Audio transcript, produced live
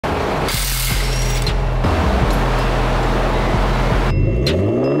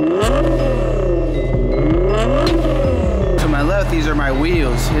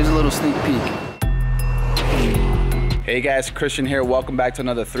wheels. Here's a little sneak peek. Hey guys, Christian here. Welcome back to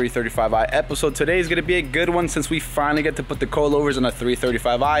another 335i episode. Today is going to be a good one since we finally get to put the coilovers on a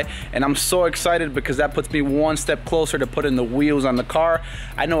 335i, and I'm so excited because that puts me one step closer to putting the wheels on the car.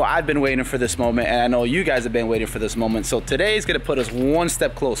 I know I've been waiting for this moment, and I know you guys have been waiting for this moment, so today is going to put us one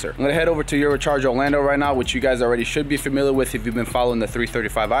step closer. I'm going to head over to Eurocharge Orlando right now, which you guys already should be familiar with if you've been following the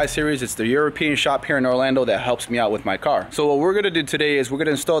 335i series. It's the European shop here in Orlando that helps me out with my car. So what we're going to do today is we're going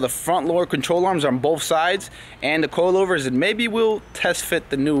to install the front lower control arms on both sides and the coilovers, and maybe we'll test fit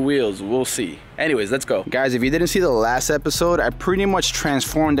the new wheels. We'll see. Anyways, let's go. Guys, if you didn't see the last episode, I pretty much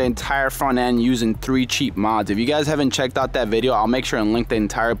transformed the entire front end using 3 cheap mods. If you guys haven't checked out that video, I'll make sure and link the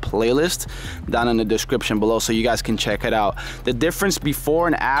entire playlist down in the description below so you guys can check it out. The difference before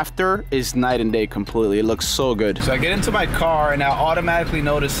and after is night and day completely. It looks so good. So I get into my car and I automatically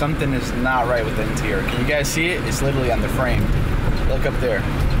notice something is not right with the interior. Can you guys see it? It's literally on the frame. Look up there.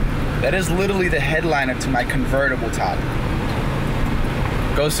 That is literally the headliner to my convertible top.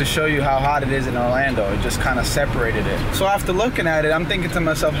 Goes to show you how hot it is in Orlando. It just kind of separated it. So after looking at it, I'm thinking to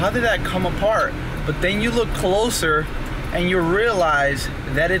myself, how did that come apart? But then you look closer and you realize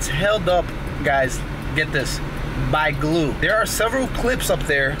that it's held up, guys, get this, by glue. There are several clips up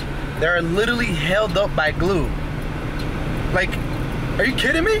there that are literally held up by glue. Like, are you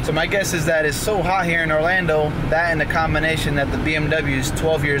kidding me? So my guess is that it's so hot here in Orlando, that and the combination that the BMW is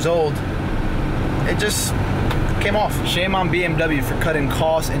 12 years old, it just came off. Shame on BMW for cutting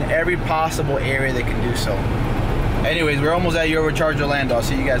costs in every possible area they can do so. Anyways, we're almost at Eurocharge Orlando. I'll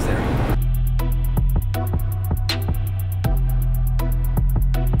see you guys there.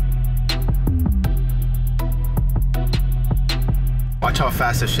 Watch how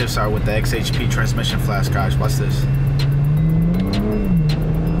fast the shifts are with the XHP transmission flash, guys. Watch this.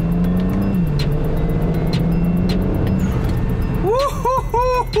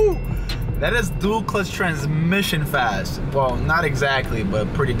 That is dual clutch transmission fast. Well, not exactly, but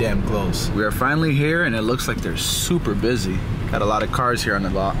pretty damn close. We are finally here and it looks like they're super busy. Got a lot of cars here on the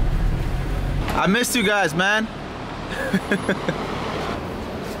lot. I missed you guys, man.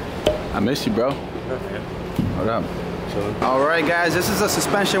 I missed you, bro. What up? Alright guys, this is a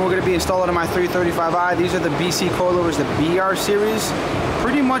suspension we're going to be installing on my 335i. These are the BC coilovers, the BR series.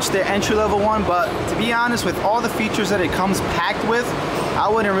 Pretty much the entry-level one, but to be honest, with all the features that it comes packed with, I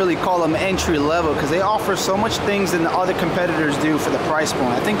wouldn't really call them entry-level because they offer so much things than the other competitors do for the price point.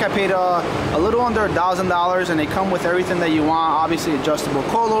 I think I paid a little under $1,000 and they come with everything that you want. Obviously adjustable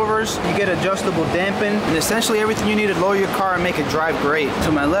coilovers, you get adjustable dampen, and essentially everything you need to lower your car and make it drive great.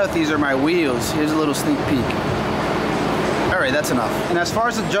 To my left, these are my wheels. Here's a little sneak peek. Alright, that's enough. And as far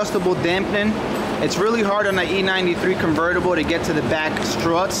as adjustable dampening, it's really hard on the E93 convertible to get to the back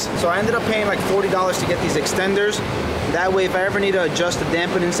struts. So I ended up paying like $40 to get these extenders. That way, if I ever need to adjust the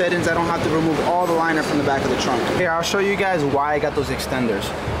dampening settings, I don't have to remove all the liner from the back of the trunk. Here, I'll show you guys why I got those extenders.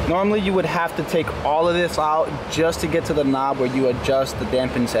 Normally, you would have to take all of this out just to get to the knob where you adjust the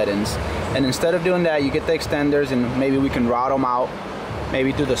dampen settings. And instead of doing that, you get the extenders and maybe we can route them out.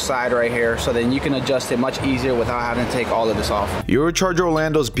 Maybe through the side right here, so then you can adjust it much easier without having to take all of this off. Eurocharge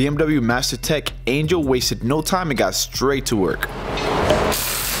Orlando's BMW Master Tech Angel wasted no time and got straight to work.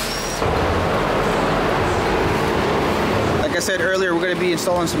 Like I said earlier, we're going to be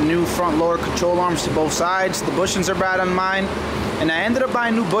installing some new front lower control arms to both sides. The bushings are bad on mine, and I ended up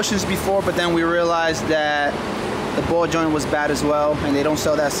buying new bushings before, but then we realized that the ball joint was bad as well, and they don't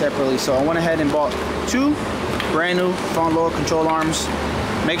sell that separately. So I went ahead and bought 2 brand new front lower control arms.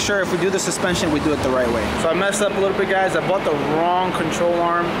 Make sure if we do the suspension, we do it the right way. So I messed up a little bit, guys. I bought the wrong control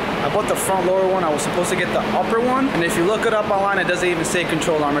arm. I bought the front lower one. I was supposed to get the upper one. And if you look it up online, it doesn't even say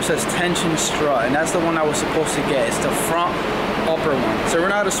control arm. It says tension strut. And that's the one I was supposed to get. It's the front upper one. So we're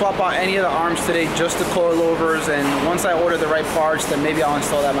not going to swap out any of the arms today, just the coilovers. And once I order the right parts, then maybe I'll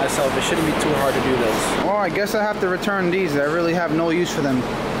install that myself. It shouldn't be too hard to do this. Well, I guess I have to return these. I really have no use for them.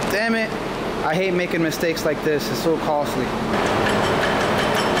 Damn it. I hate making mistakes like this. It's so costly.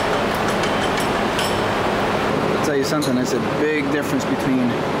 I'll tell you something, there's a big difference between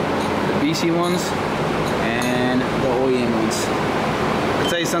the BC ones and the OEM ones. I'll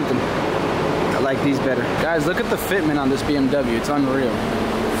tell you something, I like these better. Guys, look at the fitment on this BMW. It's unreal.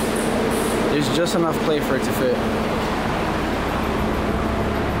 There's just enough play for it to fit.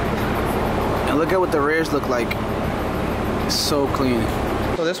 And look at what the rears look like. It's so clean.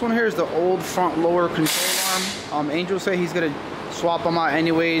 So this one here is the old front lower control arm. Angel said he's gonna swap them out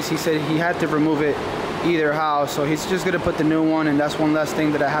anyways. He said he had to remove it either how, so he's just gonna put the new one, and that's one less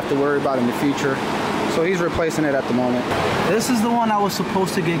thing that I have to worry about in the future. So he's replacing it at the moment. This is the one I was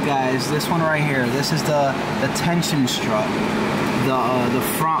supposed to get, guys. This one right here. This is the tension strut. the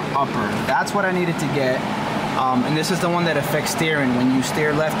front upper. That's what I needed to get. And this is the one that affects steering. When you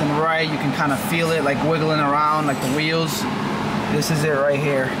steer left and right, you can kind of feel it like wiggling around, like the wheels. This is it right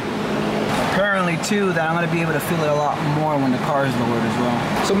here. Apparently too, that I'm gonna be able to feel it a lot more when the car is lowered as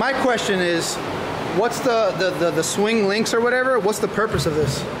well. So my question is, what's the swing links or whatever? What's the purpose of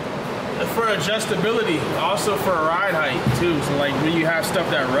this? For adjustability, also for ride height too. So like when you have stuff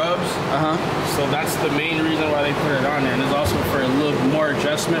that rubs, so that's the main reason why they put it on there. And it's also for a little more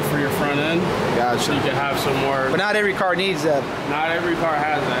adjustment for your front end. Gotcha. So you can have some more. But not every car needs that. Not every car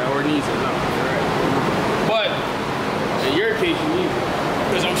has that or needs it. No, right. But in your case, you need it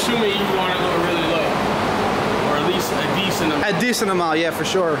because I'm assuming you want to go really low, or at least a decent amount. A decent amount, yeah, for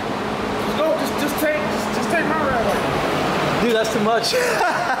sure. Just go. Just take my ride like that. Dude, that's too much.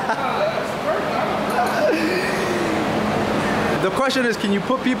 The question is, can you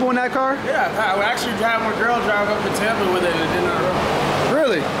put people in that car? Yeah, I would actually have my girl drive up to Tampa with it and it did not run.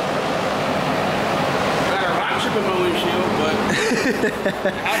 Really? I got a rock chip in my windshield,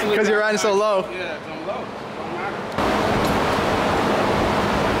 but... Because you're riding so low. Yeah, I'm low. Don't matter.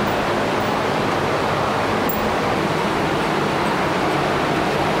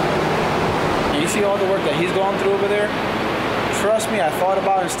 You see all the work that he's going through over there? Trust me, I thought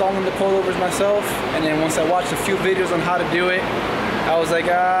about installing the coilovers myself, and then once I watched a few videos on how to do it, I was like,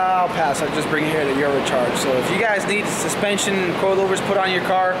 I'll pass. I'll just bring it here to UNRELIABLE. So if you guys need suspension coilovers put on your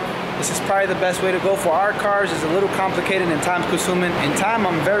car, this is probably the best way to go. For our cars, it's a little complicated and time consuming. And time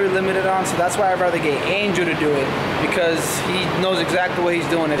I'm very limited on, so that's why I'd rather get Angel to do it, because he knows exactly what he's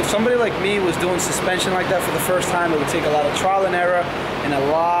doing. If somebody like me was doing suspension like that for the first time, it would take a lot of trial and error and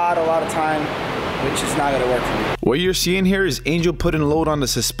a lot of time, which is not gonna work for me. What you're seeing here is Angel putting load on the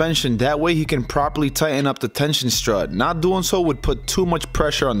suspension. That way he can properly tighten up the tension strut. Not doing so would put too much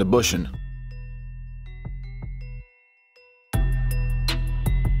pressure on the bushing.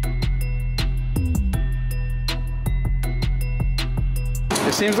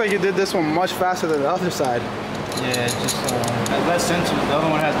 It seems like you did this one much faster than the other side. Yeah, it just has less sensors. The other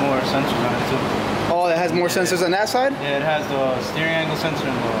one has more sensors on it too. Oh, it has more sensors on that side? Yeah, it has the steering angle sensor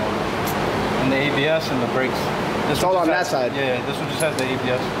and the ABS and the brakes. It's all on that side. Yeah, this one just has the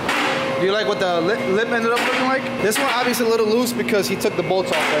ABS. Do you like what the lip ended up looking like? This one obviously a little loose because he took the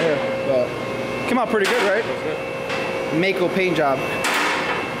bolts off right here. But came out pretty good, right? Looks good. Mako paint job.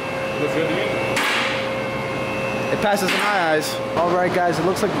 Looks good to me. It passes in my eyes. All right, guys, it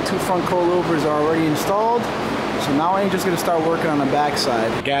looks like the two front coilovers are already installed. So now I'm just gonna start working on the back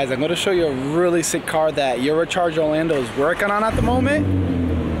side. Guys, I'm gonna show you a really sick car that UNRELIABLE Orlando is working on at the moment.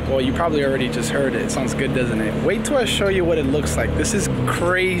 Well, you probably already just heard it. It sounds good, doesn't it? Wait till I show you what it looks like. This is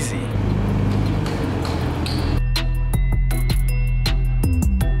crazy.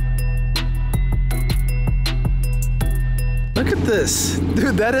 Look at this.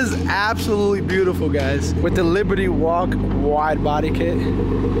 Dude, that is absolutely beautiful, guys. With the Liberty Walk wide body kit.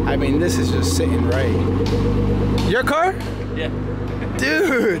 I mean, this is just sitting right. Your car? Yeah.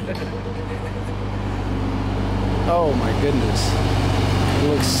 Dude. Oh my goodness. It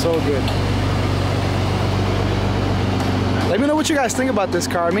looks so good. Let me know what you guys think about this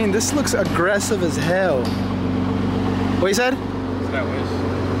car. I mean, this looks aggressive as hell. What you said? It's that way.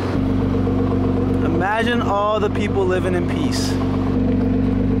 Imagine all the people living in peace.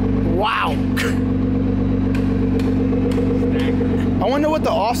 Wow. I wonder what the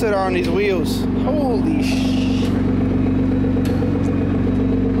offset are on these wheels. Holy sh.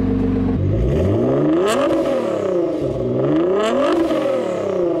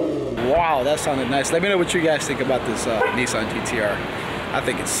 Wow, that sounded nice. Let me know what you guys think about this Nissan GTR. I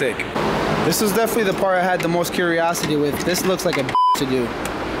think it's sick. This is definitely the part I had the most curiosity with. This looks like a to do.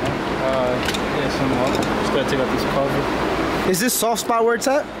 Yeah, somewhat. Just gotta take out this cover. Is this soft spot where it's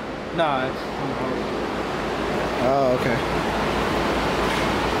at? Nah, it's Oh, okay.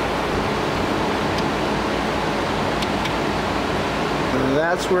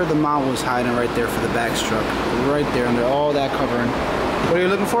 That's where the mount was hiding right there for the back struck. Right there under all that covering. What are you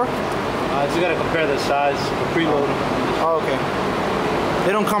looking for? just gotta compare the size for preload. Oh, okay.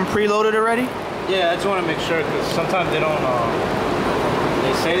 They don't come preloaded already? Yeah, I just want to make sure because sometimes they don't.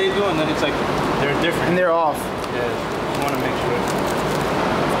 They say they do, and then it's like they're different. And they're off. Yeah, just want to make sure.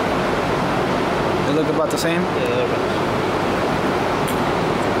 They look about the same? Yeah, they look about the same.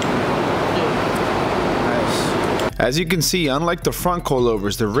 As you can see, unlike the front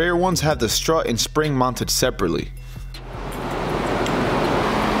coilovers, the rear ones have the strut and spring mounted separately.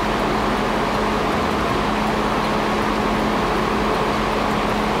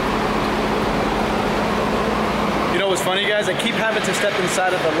 what's funny, guys? I keep having to step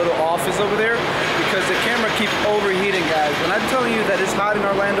inside of the little office over there because the camera keeps overheating, guys. When I'm telling you that it's hot in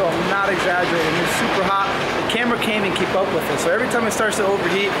Orlando, I'm not exaggerating. It's super hot. The camera can't even keep up with it. So every time it starts to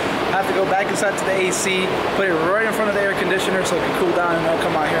overheat, I have to go back inside to the AC, put it right in front of the air conditioner so it can cool down, and I'll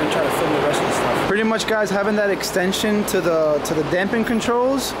come out here and try to film the rest of the stuff. Pretty much, guys, having that extension to the damping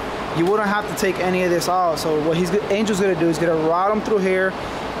controls, you wouldn't have to take any of this out. So what Angel's gonna do is gonna route them through here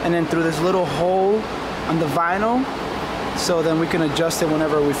and then through this little hole on the vinyl, so then we can adjust it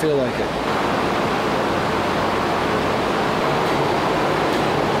whenever we feel like it.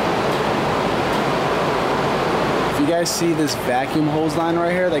 If you guys see this vacuum hose line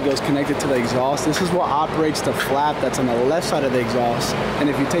right here that goes connected to the exhaust, this is what operates the flap that's on the left side of the exhaust. And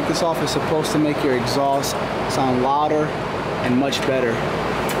if you take this off, it's supposed to make your exhaust sound louder and much better,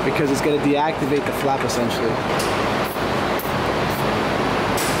 because it's going to deactivate the flap essentially.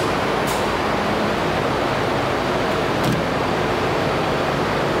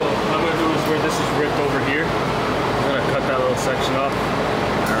 What I'm going to do is where this is ripped over here, I'm going to cut that little section off.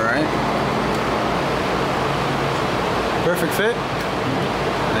 Alright. Perfect fit.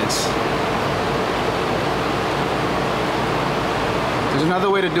 Nice. There's another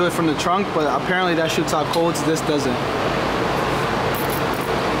way to do it from the trunk, but apparently that shoots out codes. This doesn't.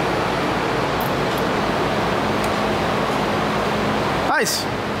 Nice.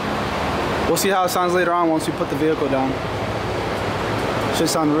 We'll see how it sounds later on once we put the vehicle down. Should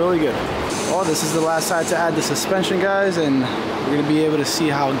sound really good. Oh, this is the last side to add the suspension, guys, and we're gonna be able to see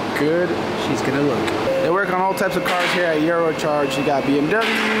how good she's gonna look. They work on all types of cars here at Eurocharge. You got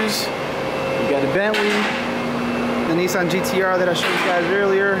BMWs, you got a Bentley, the Nissan GTR that I showed you guys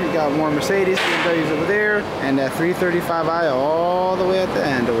earlier. You got more Mercedes, BMWs over there, and that 335i all the way at the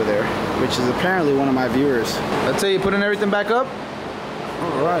end over there, which is apparently one of my viewers. Let's say you're putting everything back up.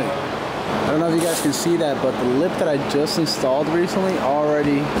 All right. I don't know if you guys can see that, but the lip that I just installed recently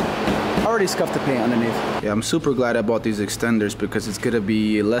already scuffed the paint underneath. Yeah, I'm super glad I bought these extenders because it's gonna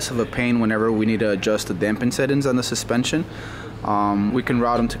be less of a pain whenever we need to adjust the damping settings on the suspension. We can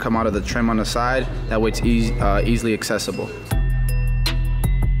route them to come out of the trim on the side. That way it's easily accessible.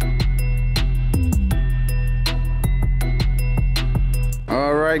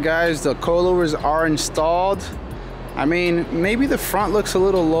 All right, guys, the coilovers are installed. I mean, maybe the front looks a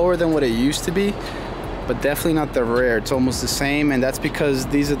little lower than what it used to be, but definitely not the rear. It's almost the same, and that's because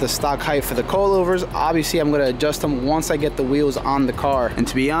these are the stock height for the coilovers. Obviously, I'm gonna adjust them once I get the wheels on the car. And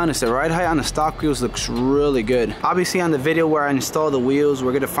to be honest, the ride height on the stock wheels looks really good. Obviously, on the video where I install the wheels,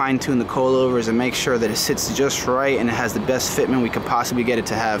 we're gonna fine tune the coilovers and make sure that it sits just right and it has the best fitment we could possibly get it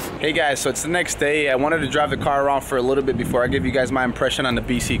to have. Hey guys, so it's the next day. I wanted to drive the car around for a little bit before I give you guys my impression on the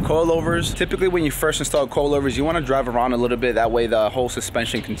BC coilovers. Typically, when you first install coilovers, you wanna drive around a little bit. That way the whole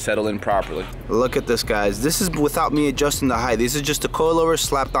suspension can settle in properly. Look at this, guys. This is without me adjusting the height. These are just the coilovers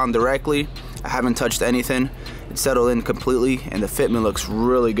slapped on directly. I haven't touched anything. It's settled in completely, and the fitment looks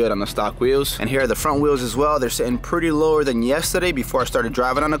really good on the stock wheels. And here are the front wheels as well. They're sitting pretty lower than yesterday before I started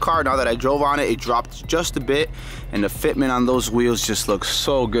driving on the car. Now that I drove on it, it dropped just a bit, and the fitment on those wheels just looks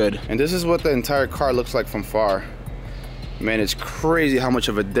so good. And this is what the entire car looks like from far. Man, it's crazy how much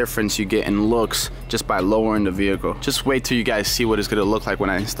of a difference you get in looks just by lowering the vehicle. Just wait till you guys see what it's gonna look like when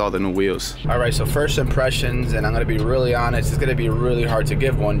I install the new wheels. All right, so first impressions, and I'm gonna be really honest, it's gonna be really hard to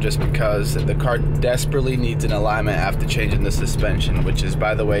give one just because the car desperately needs an alignment after changing the suspension, which is,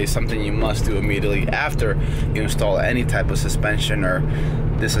 by the way, something you must do immediately after you install any type of suspension or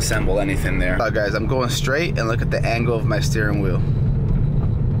disassemble anything there. All right, guys, I'm going straight, and look at the angle of my steering wheel.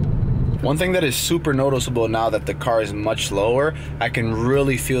 One thing that is super noticeable now that the car is much lower, I can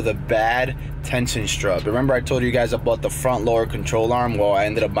really feel the bad tension strut. Remember I told you guys about the front lower control arm? Well, I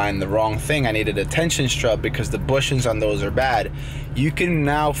ended up buying the wrong thing. I needed a tension strut because the bushings on those are bad. You can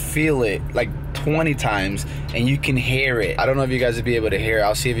now feel it like 20 times and you can hear it. I don't know if you guys will be able to hear it.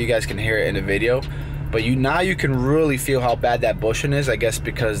 I'll see if you guys can hear it in the video. But now you can really feel how bad that bushing is, I guess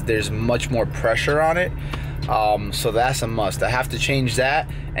because there's much more pressure on it. So that's a must. I have to change that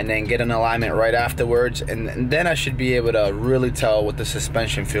and then get an alignment right afterwards, and then I should be able to really tell what the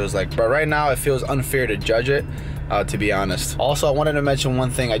suspension feels like. But right now it feels unfair to judge it, to be honest. Also, I wanted to mention one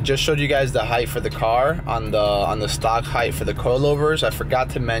thing. I just showed you guys the height for the car on the stock height for the coilovers. I forgot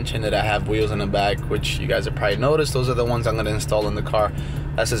to mention that I have wheels in the back, which you guys have probably noticed. Those are the ones I'm going to install in the car.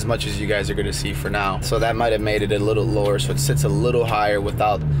 That's as much as you guys are going to see for now. So that might have made it a little lower, so it sits a little higher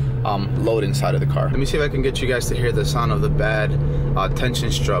without load inside of the car. Let me see if I can get you guys to hear the sound of the bad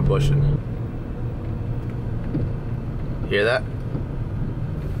tension strut bushing. Hear that?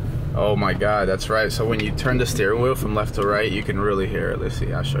 Oh my god, that's right. So when you turn the steering wheel from left to right, you can really hear it. Let's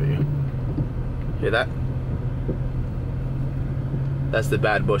see, I'll show you. Hear that? That's the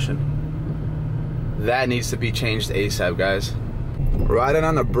bad bushing. That needs to be changed ASAP, guys. Riding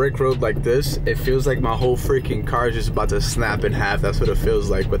on a brick road like this, it feels like my whole freaking car is just about to snap in half. That's what it feels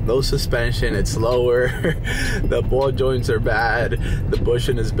like. With no suspension, it's lower. The ball joints are bad. The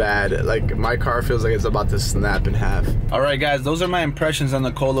bushing is bad. Like, my car feels like it's about to snap in half. Alright guys, those are my impressions on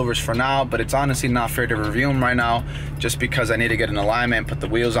the coilovers for now, but it's honestly not fair to review them right now just because I need to get an alignment, put the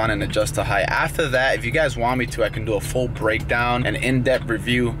wheels on, and adjust the height. After that, if you guys want me to, I can do a full breakdown, an in-depth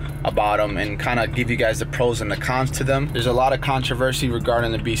review about them, and kind of give you guys the pros and the cons to them. There's a lot of controversy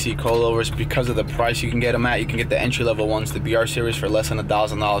regarding the BC coilovers because of the price you can get them at. You can get the entry-level ones, the BR series, for less than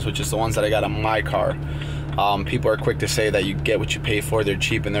 $1,000, which is the ones that I got on my car. People are quick to say that you get what you pay for, they're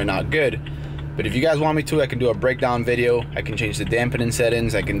cheap and they're not good. But if you guys want me to, I can do a breakdown video. I can change the dampening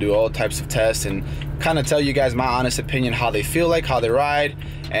settings. I can do all types of tests and kind of tell you guys my honest opinion, how they feel like, how they ride,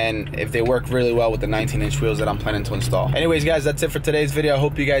 and if they work really well with the 19-inch wheels that I'm planning to install. Anyways guys, that's it for today's video. I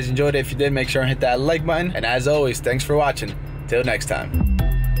hope you guys enjoyed it. If you did, make sure and hit that like button. And as always, thanks for watching. Till next time.